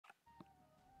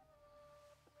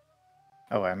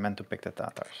Oh, I meant to pick the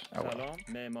Tatars. Oh, well. سلام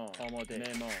معمار آماده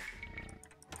معمار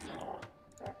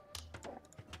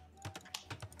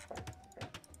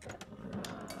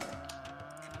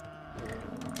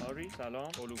آری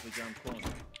سلام علوف جمع کن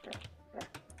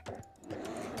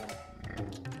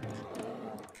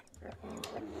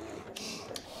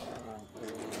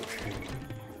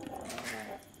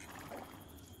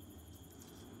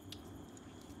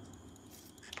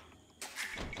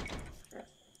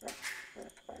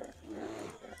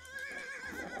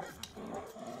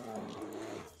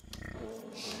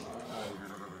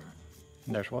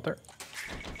There's water.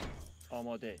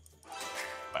 آماده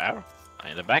Where?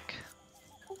 In the back?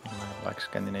 Like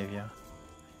Scandinavia.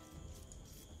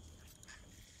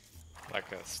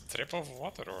 Like a strip of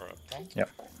water or a pond? Yep.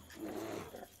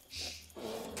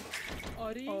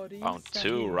 Found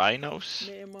 2 rhinos.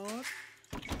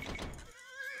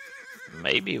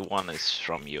 Maybe one is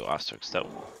from you, Asterix, though.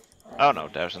 Oh no,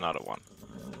 there's another one.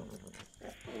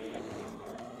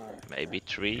 Maybe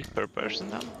 3 per person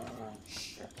then?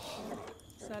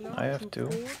 I have 2.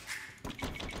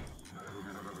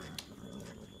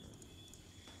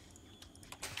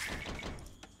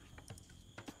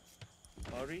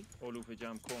 آری علوف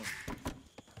جمع کن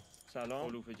سلام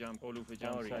علوف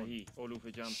جمع صحیح علوف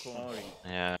جمع کن آری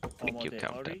Yeah, I think you آماده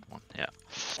count آری that one.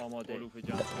 Yeah. آماده علوف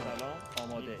جمع سلام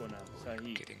آماده کنم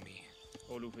صحیح Kidding me.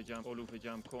 علوف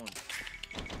جمع کن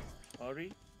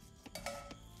آری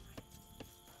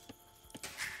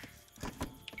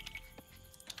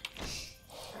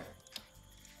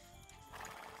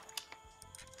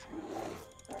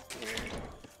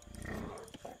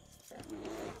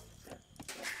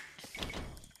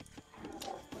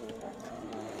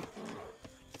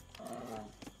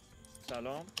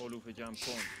سلام علوف جمع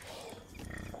کن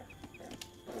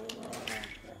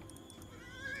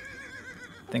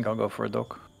I think I'll go for a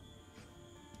dock.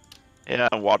 Yeah,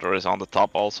 water is on the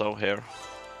top also here.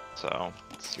 So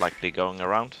it's likely going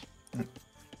around.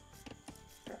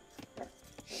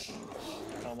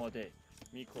 آماده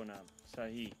میکنم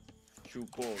صحیح چوب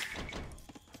برد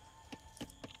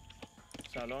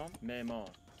سلام معمار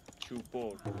چوب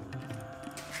برد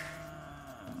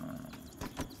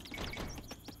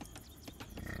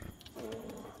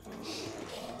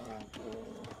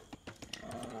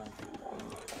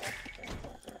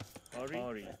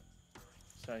آری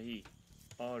صحیح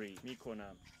آری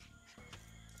میکنم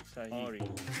صحیح آری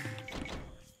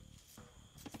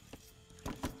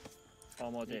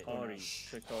آماده آری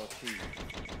شکارچی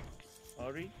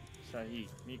آری صحیح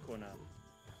میکنم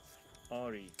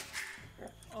آری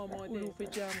آماده علوف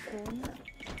جمع کن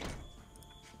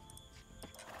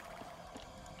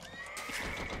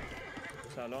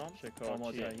سلام شکارچی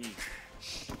آماده صحیح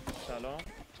سلام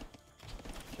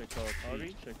شکارچی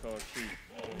آری شکارچی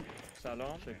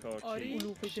سلام شکارچی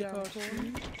علوف جمع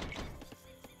کن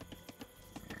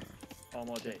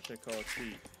آماده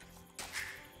شکارچی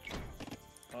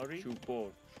آری چوب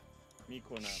برد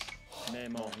میکنم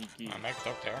ماهیگیر I make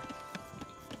dock there.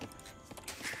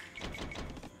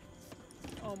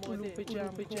 آماده علوف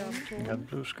جمع I got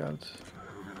blue scout.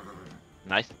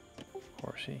 Nice.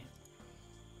 Horsey.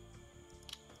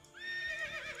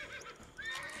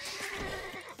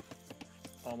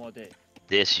 آماده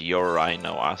This your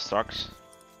rhino, Asterix?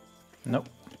 Nope.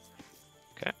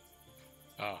 Okay.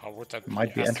 How would that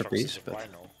Might be Asterix Entropies, is a but-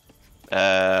 rhino?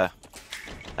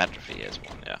 Entropy is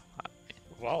one, yeah.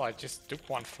 Well, I just took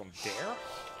one from there.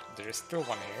 There is still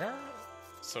one here.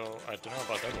 So I don't know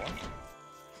about that one.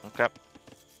 Okay.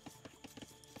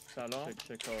 سلام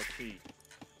شکارچی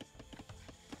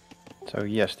So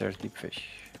yes, there's deep fish.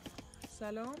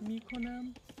 سلام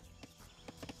میکنم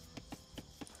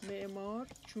معمار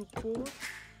چوب برد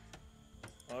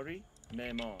آری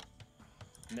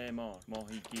معمار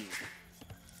ماهیگیر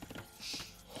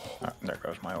Ah, there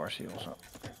goes my horsey also.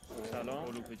 سلام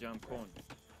علوف جمع کن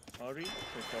آری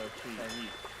شکارچی صحیح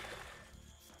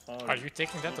Are you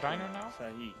taking that rhino now?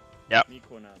 صحیح Yeah.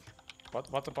 میکنم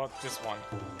What about this one?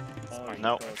 آری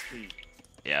No. شکارچی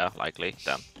Yeah, likely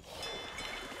then.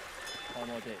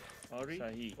 آماده آری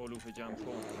صحیح علوف جمع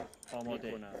کن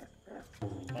آماده کنم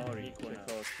آری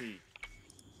شکارچی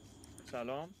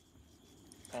سلام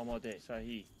آماده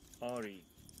صحیح آری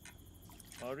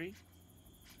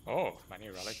Oh, many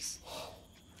relics.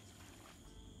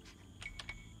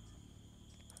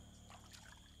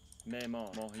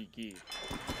 معمار ماهیگیر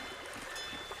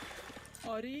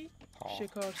آری Oh,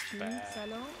 شکارچی bad.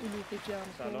 سلام علوف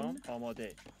جمع سلام کن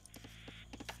آماده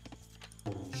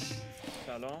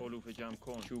سلام علوف جمع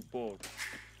کن چوب برد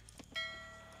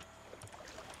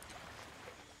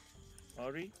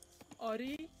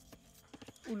آری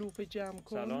علوف جمع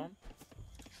کن سلام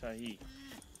صحیح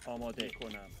آماده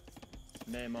کنم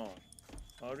معمار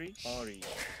آری آری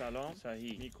سلام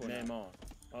صحیح میکنم معمار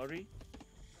آری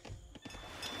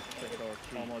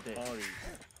شکارچی آماده آری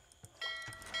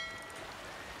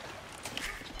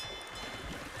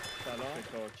سلام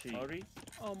شکارچی آری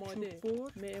آماده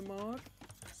چوب بر معمار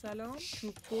سلام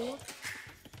چوب بر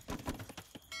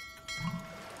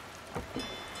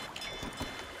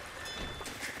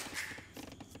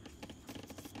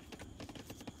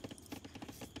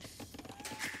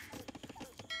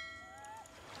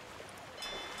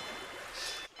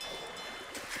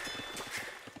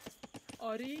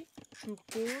آری چوب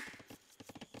بر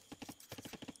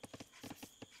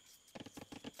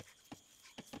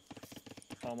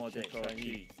آماده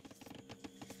صحیح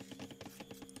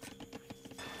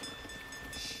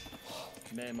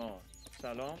معمار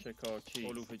سلام شکارچی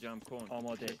علوف جمع کن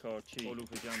آماده شکارچی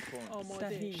علوف جمع کن آماده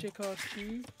صحیح.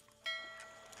 شکارچی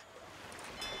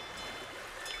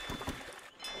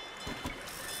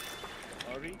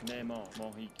آری معمار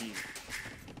ماهیگیر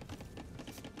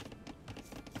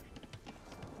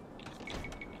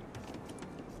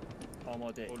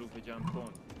آماده علوف جمع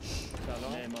کن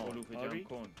سلام معمار علوف جمع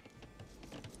کن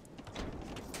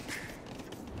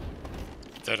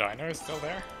The rhino is still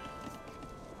there?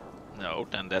 No,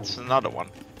 then that's another one.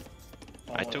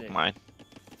 I took mine.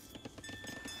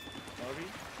 آری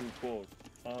چوب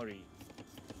آری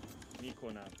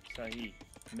میکنم صحیح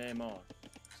معمار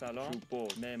سلام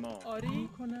چوب معمار آری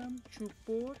کنم چوب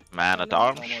بر Man at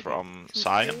arms from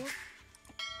Zion.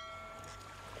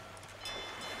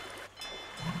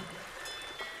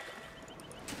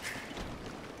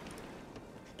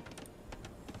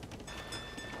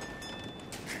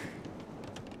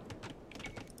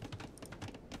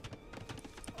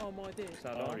 آماده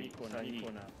سلام آری کنم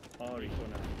آری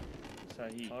کنم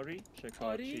صحیح آری آری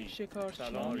شکارچی شکارچی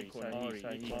سلام آری کنم آری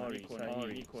صحیح آری کنم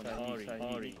آری کنم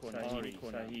آری کنم آری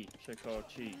کنم صحیح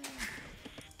شکارچی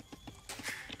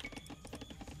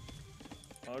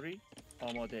آری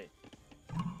آماده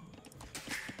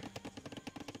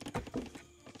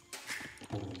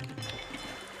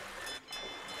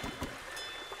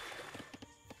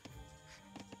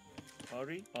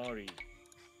آری آری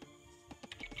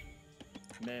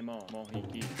معمار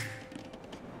ماهیگیر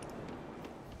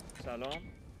سلام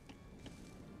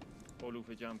علوف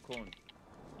جمع کن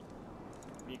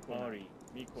میکنم آری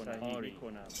میکنم آری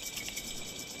کنم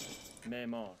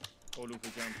معمار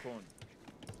علوف جمع کن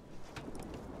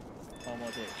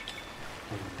آماده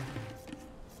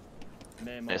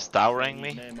معمار Is towering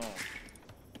me? معمار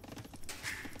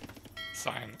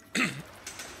Sign.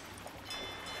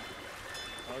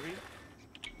 آری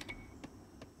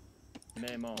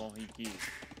معمار ماهیگیر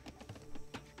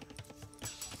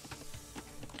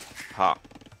Ha.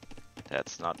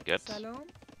 That's not good. سلام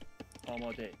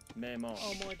آماده معمار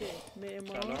آماده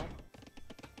معمار سلام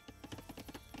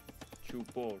چوب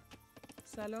بر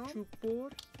سلام چوب بر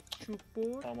چوب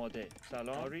بر آماده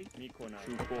سلام آری میکنم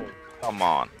چوب بر Come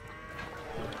on.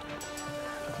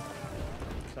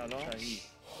 سلام صحیح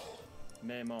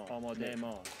معمار آماده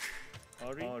معمار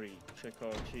آری آری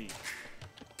شکارچی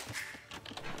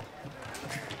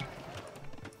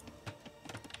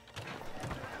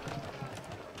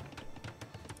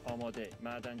آماده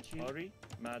معدنچی آری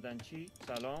معدنچی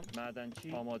سلام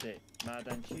معدنچی آماده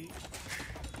معدنچی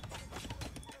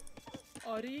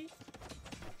آری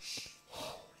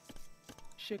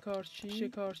شکارچی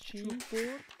چوب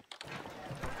بر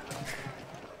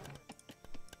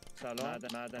سلام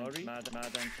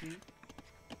معدنچی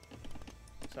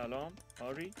سلام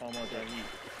آری آماده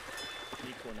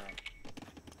میکنم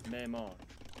معمار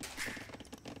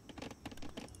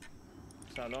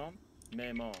سلام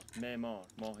معمار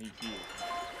ماهیگیر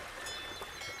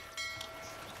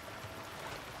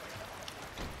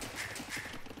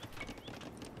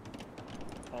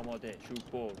آماده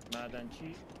چوب بر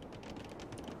معدنچی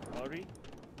آری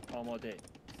آماده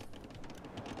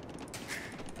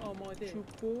آماده چوب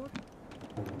بر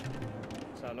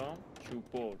سلام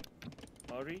چوب بر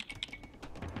آری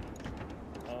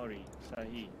آری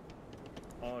صحیح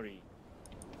آری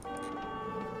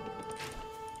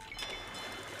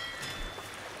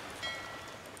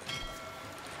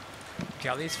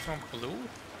Kelly's from blue,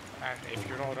 and if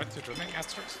you're already running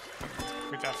Asterix,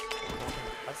 we'd have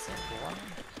had some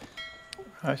warning.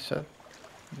 I said,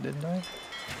 didn't I?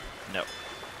 No.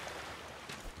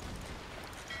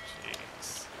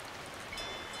 Jeez.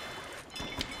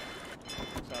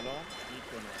 سلام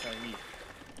میکنم صحیح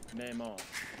معمار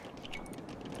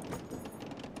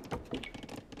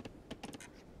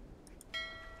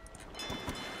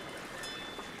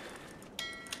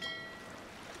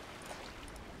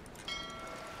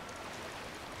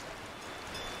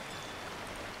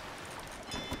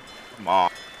Come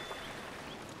on.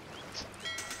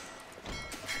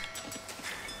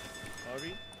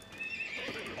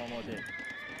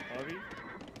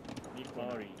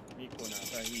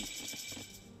 صحیح.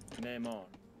 معمار.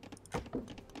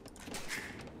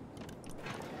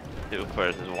 2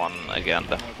 versus 1 again.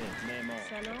 آماده. معمار.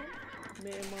 سلام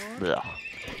معمار Blah.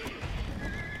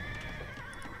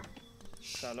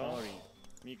 سلام. آری.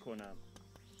 میکنم.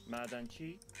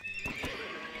 معدنچی.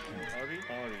 آری.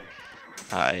 آری.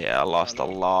 I lost a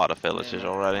lot of villages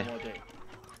already. آماده.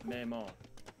 معمار.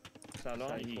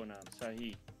 سلام میکنم.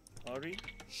 صحیح. آری.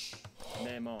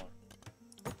 معمار.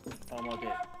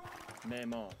 آماده.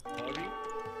 معمار. آری.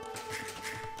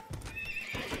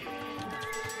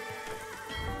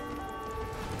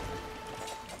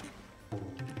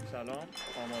 سلام.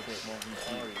 آماده.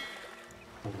 ماهی. آری.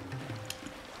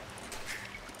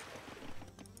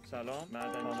 سلام.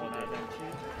 معدن. آماده.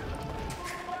 معدنچی.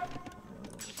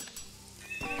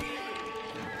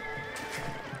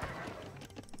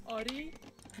 آری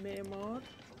معمار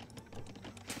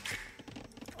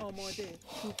آماده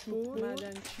چوبور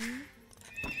معدنچی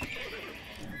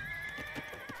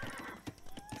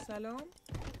سلام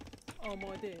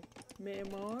آماده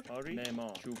معمار آری.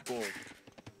 معمار. چوب برد.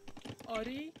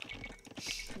 آری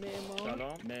معمار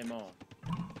سلام. معمار.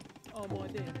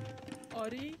 آماده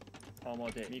آری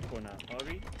آماده. میکنم.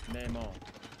 آری. معمار.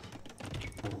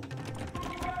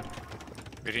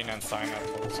 Green and sign have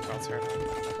low scouts here.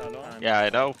 سلام. Yeah, I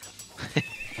know.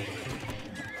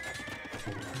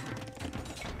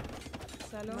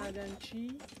 سلام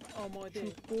معدنچی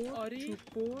آماده چوبور آری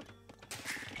چوبور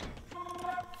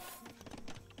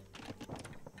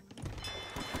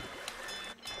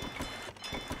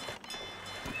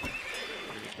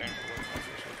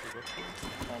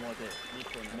آماده.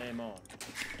 میکنم. معمار.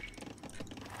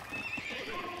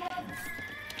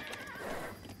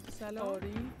 سلام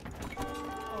آری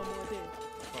آماده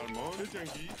فرمان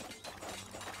جنگی.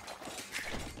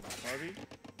 آری.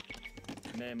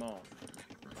 معمار.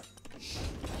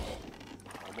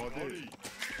 آماده.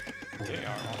 They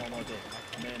are all آماده.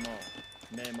 معمار.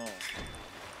 معمار.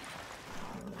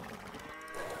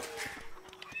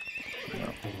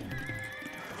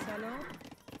 سلام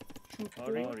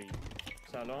آری. چوبور آری.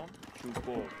 سلام. چوب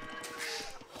برد.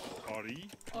 آری.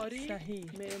 آری صحیح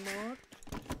معمار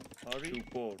آری. چوب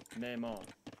برد. معمار.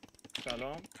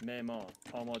 سلام. معمار.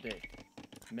 آماده.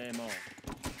 معمار.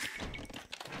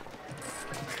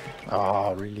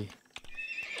 Oh, really?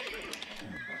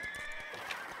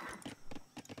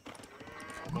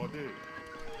 آماده.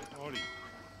 آری.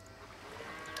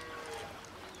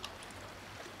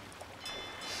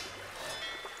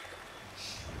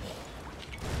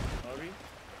 آری.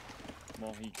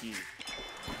 ماهیگیر.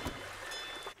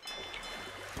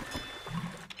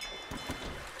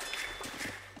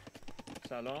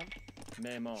 سلام.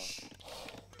 معمار.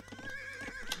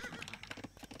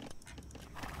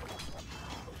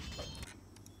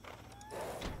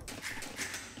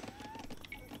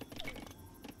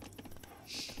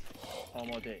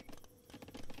 آماده.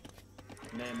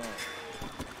 معمار.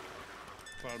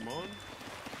 فرمان.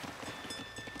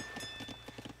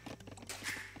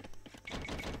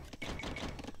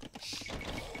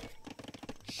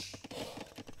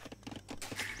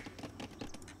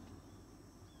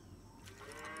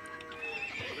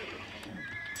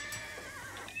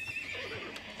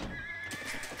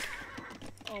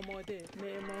 آماده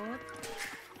معمار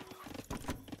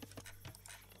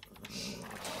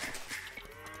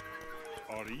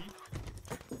آری.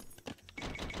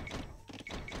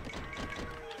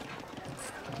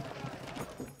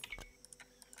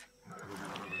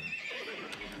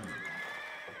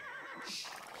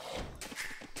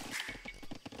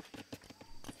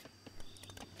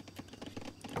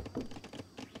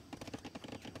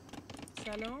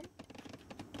 سلام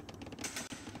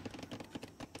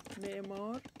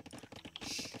معمار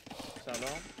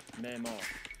سلام. معمار.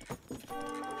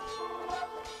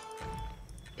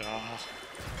 Yeah.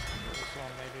 This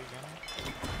one maybe again.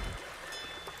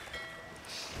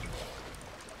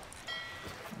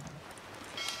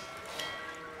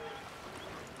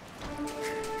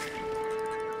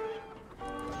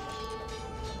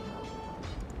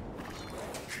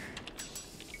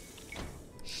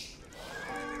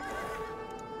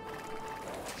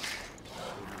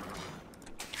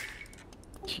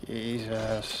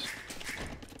 Jesus.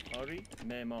 آری.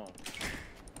 معمار.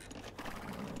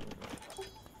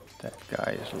 That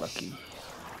guy is lucky.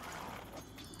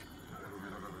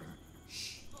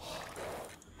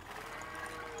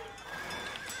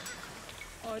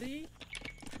 آری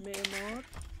معمار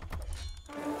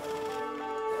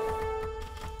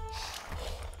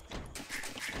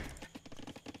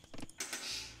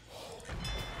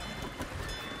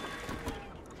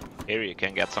Here you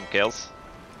can get some kills.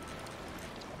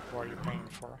 What are you paying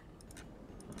for?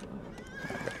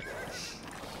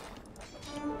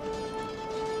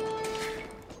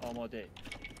 آماده.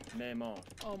 معمار.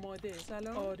 آماده.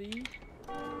 سلام. آری.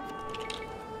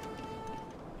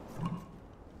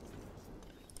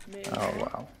 Oh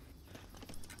wow.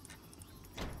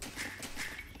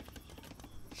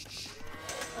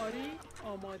 آری.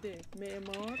 آماده.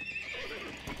 معمار.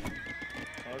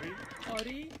 آری.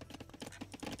 آری.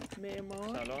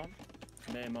 معمار. سلام.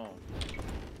 معمار.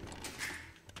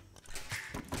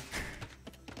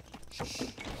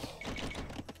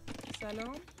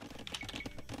 سلام.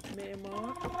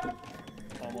 معمار.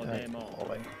 آماده. That's معمار.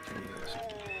 falling. Jesus.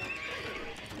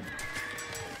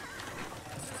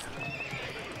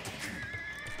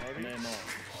 آری. معمار.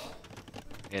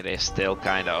 It is still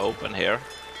kind of open here.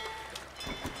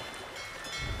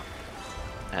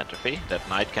 Entropy, that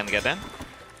knight can get in.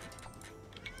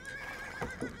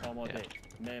 آماده.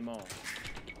 معمار.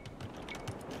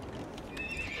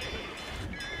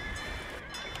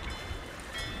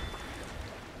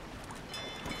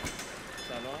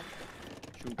 سلام.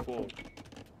 چوب‌بر.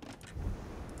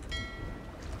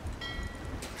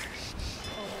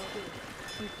 آماده.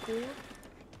 چوب‌بر.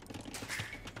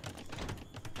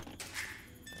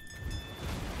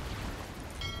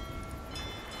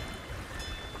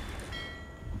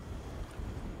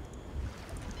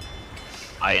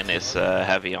 Iron is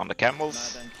heavy on the camels.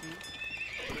 معدنچی.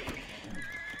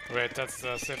 Wait, that's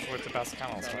the Civ with the best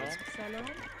camels, سلام. right? سلام.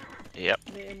 Yep.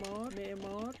 معمار.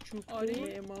 معمار. چوب‌بر.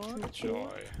 آری. معمار.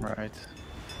 Joy. Right.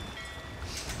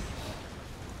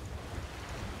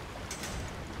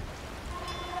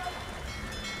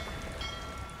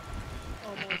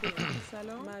 آماده.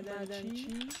 سلام.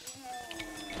 معدنچی.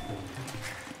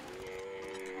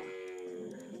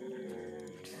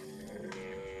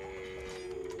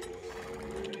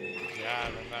 Yeah,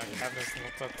 then that cabin is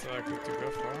not that good to go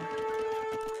for.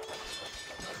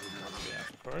 Yeah,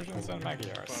 Persians and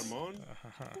Magyars. فرمان.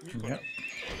 Yep.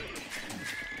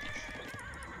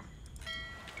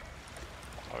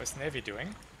 How is Navy doing?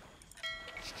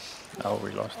 Oh, we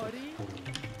lost it. آری.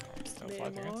 Still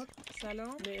fighting معمار. it.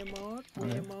 سلام. معمار.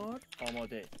 معمار.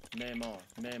 آماده. معمار.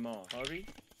 معمار. آری.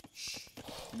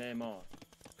 معمار.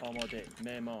 آماده.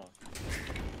 معمار.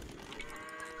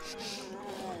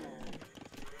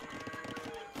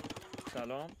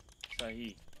 سلام.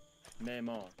 صحیح.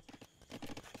 معمار.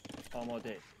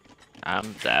 آماده. I'm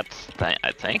dead,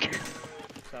 I think.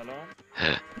 سلام.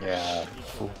 Yeah,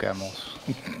 full camels.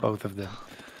 Both of them.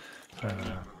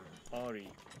 آری.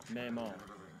 معمار.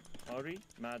 آری.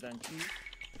 معدنچی.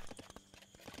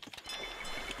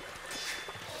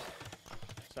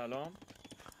 سلام.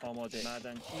 آماده.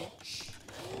 معدنچی.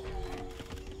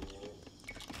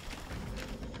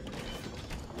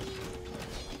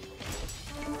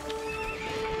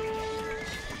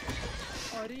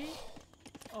 آری.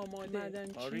 آماده.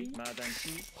 آری. معدنچی.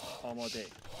 معدنچی. آماده.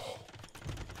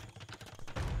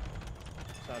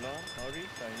 سلام. آری.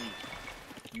 صحیح.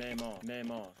 معمار.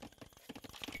 معمار.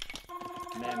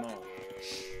 معمار.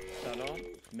 سلام.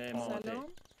 معمار. سلام.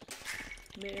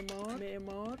 معمار.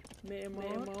 معمار.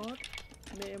 معمار.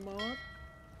 معمار.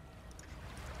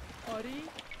 آری.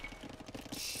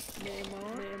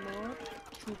 معمار. معمار.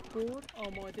 چوب‌بر.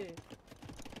 آماده.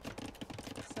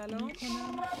 سلام.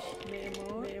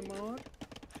 معمار. معمار.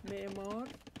 معمار.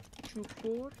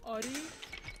 چوب‌بر. آری.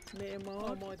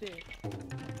 معمار. آماده.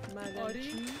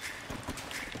 معدنچی.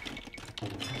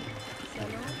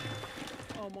 سلام.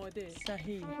 آماده.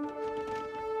 صحیح.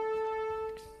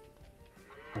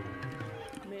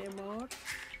 معمار.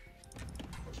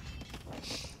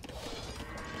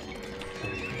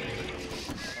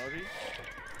 آری.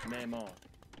 معمار.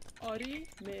 آری.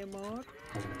 معمار.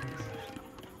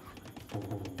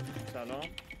 سلام.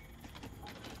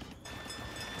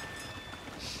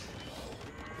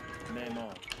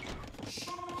 معمار.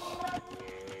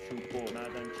 چوب‌بر.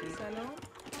 معدنچی. سلام.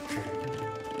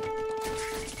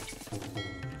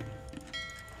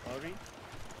 آری.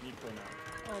 میکنم.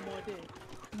 آماده.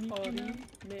 آری.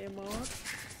 معمار.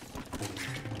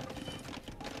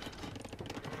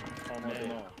 آماده.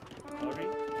 معمار. آری.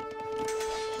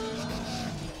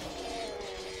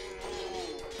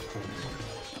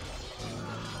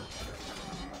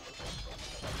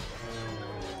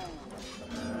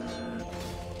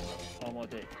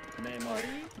 آماده. معمار.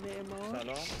 آری. معمار.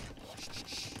 سلام.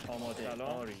 آماده.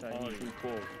 سلام. آری. صحیح.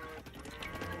 چوب‌بر.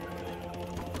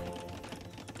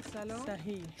 سلام.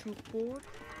 صحیح. چوب‌بر.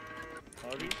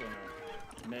 آری کنم.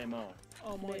 معمار.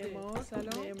 آماده. معمار.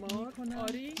 سلام. معمار.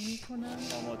 آری. میکنم.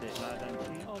 آماده.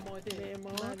 معدنچی. آماده.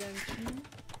 معمار. معدنچی.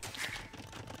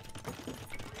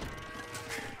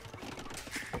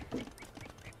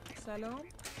 سلام.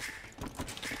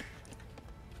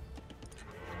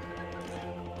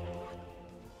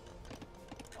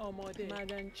 آماده.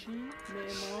 معدنچی،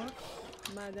 معمار،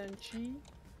 معدنچی.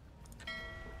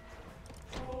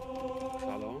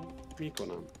 سلام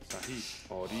میکنم. صحیح.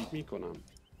 آری میکنم.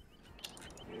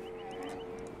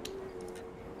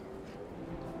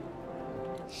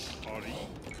 آری.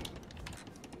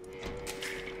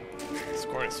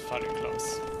 Score is very close.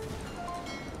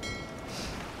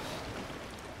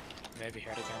 Maybe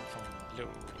head again from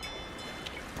blue.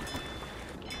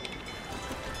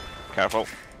 Careful.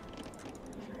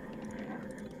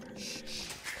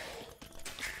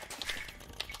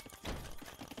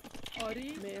 آری،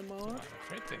 معمار.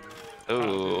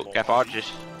 Ooh, Gaffarges.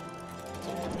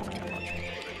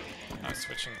 I'm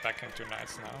switching back into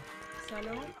knights now.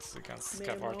 سلام. It's against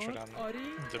Gaffarger and آری.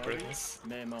 the Britons.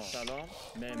 معمار. سلام.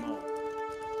 معمار.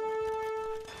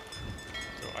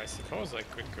 So I suppose I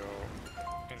could go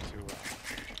into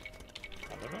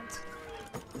Parliament.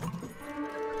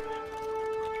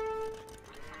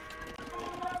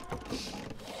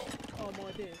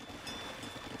 آماده.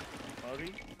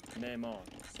 آری. معمار.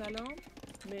 سلام.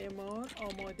 معمار.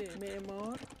 آماده.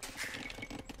 معمار.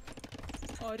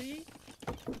 آری.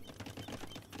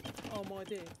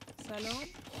 آماده. سلام.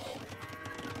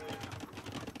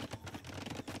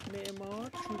 معمار.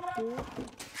 چوب‌بر.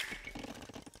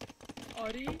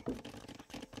 آری.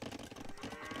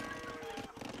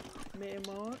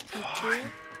 معمار. چوب‌بر.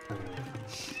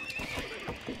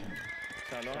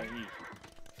 سلام. صحیح.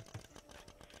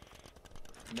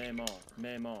 معمار.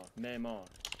 معمار. معمار.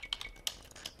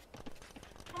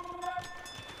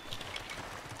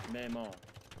 معمار.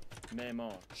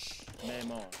 معمار.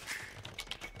 معمار.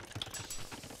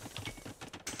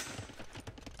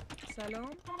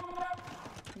 سلام.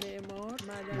 معمار.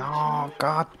 معدنچی. No,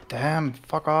 god damn,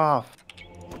 fuck off.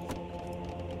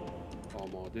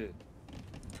 آماده.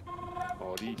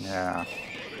 آری. Yeah.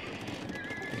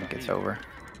 I think it's over.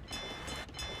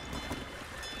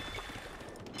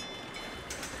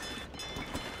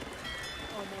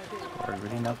 آماده. We're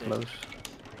really not close.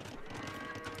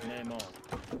 معمار.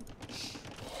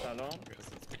 سلام.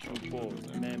 چوب‌بر.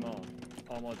 معمار.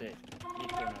 آماده.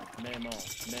 میکنم. معمار.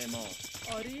 معمار.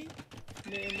 آری.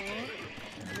 معمار.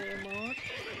 معمار.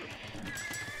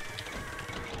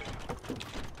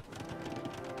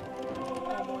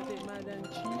 آماده.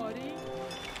 معدنچی. آری.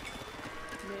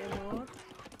 معمار.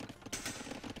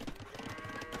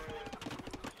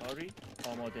 آری.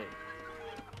 آماده.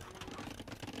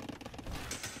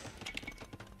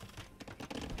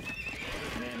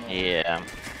 معمار. Yeah.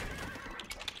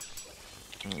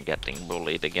 I'm getting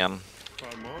bullied again.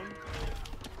 فرمان.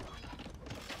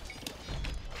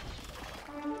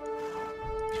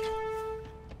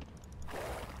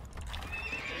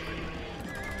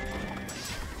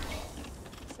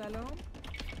 سلام.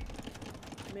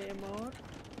 معمار.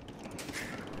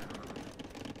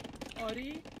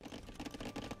 آری.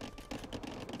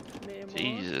 معمار.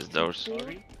 Jesus, those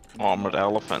آری. armored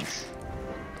elephants.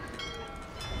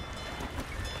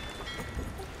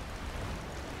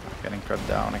 Getting trapped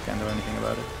down, I can't do anything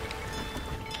about it.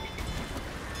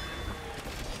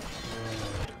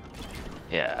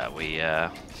 Yeah, we,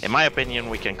 in my opinion,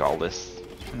 we can call this.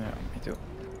 Yeah, me too.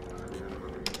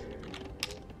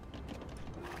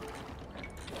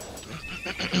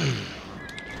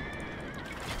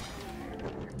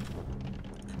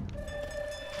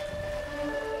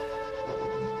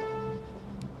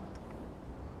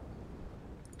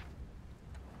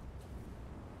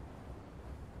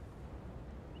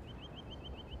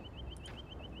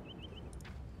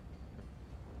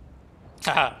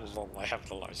 Haha, lol, I have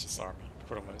the largest army,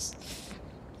 promise.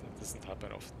 That doesn't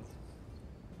happen often.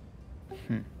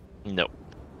 No.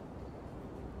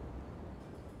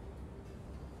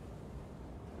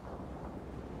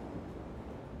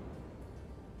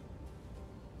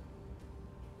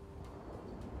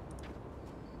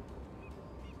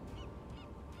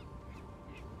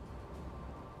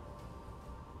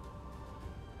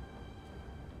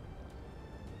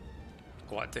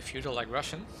 Quite the feudal like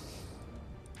Russian.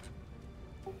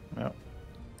 Yeah.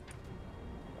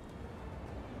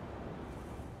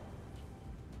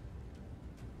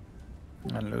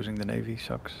 And losing the navy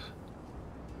sucks.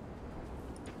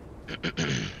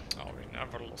 Oh, we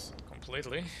never lost it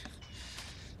completely.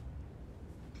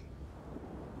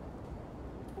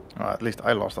 Well, at least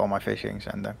I lost all my fishings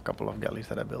and a couple of galleys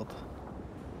that I built.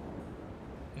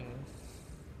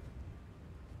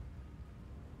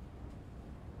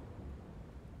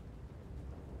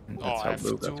 And Oh, that's I how have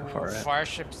blue got so two far ahead. fire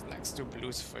ships next to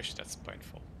blue's fish, that's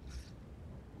painful.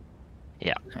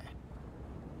 Yeah.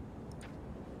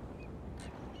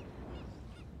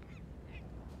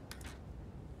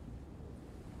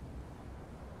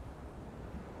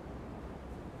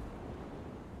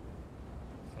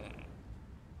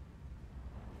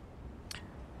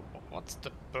 What's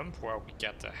the bump where we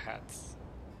get ahead?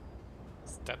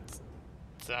 Is that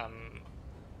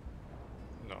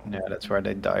no. Yeah, that's where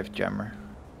they dive jammer.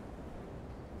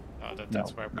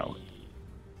 That's where no.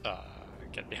 we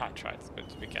get behind, right? But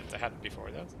we get ahead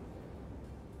before that.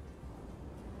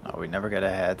 No, we never get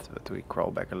ahead, but we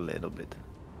crawl back a little bit.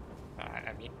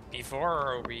 I mean,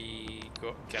 before we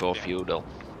go get For behind. feudal.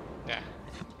 Yeah.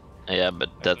 Yeah, but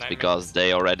that's 9 because minutes.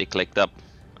 they already clicked up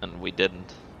and we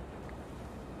didn't.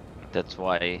 That's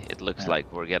why it looks Yeah.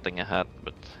 like we're getting ahead,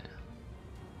 but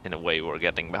in a way we're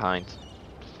getting behind.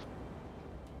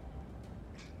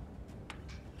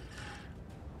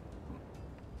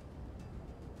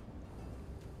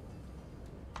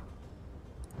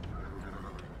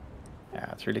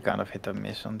 Yeah, it's really kind of hit or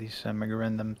miss on these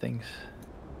MegaRandom things.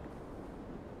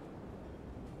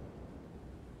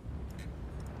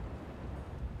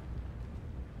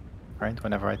 Right,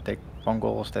 whenever I take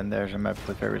Mongols, then there's a map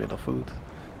with very little food.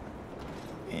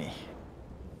 Eh.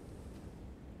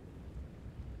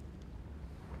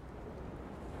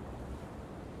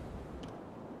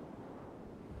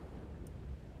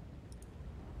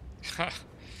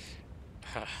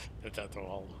 That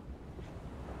all.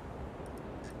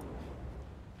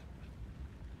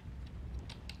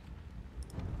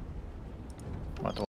 What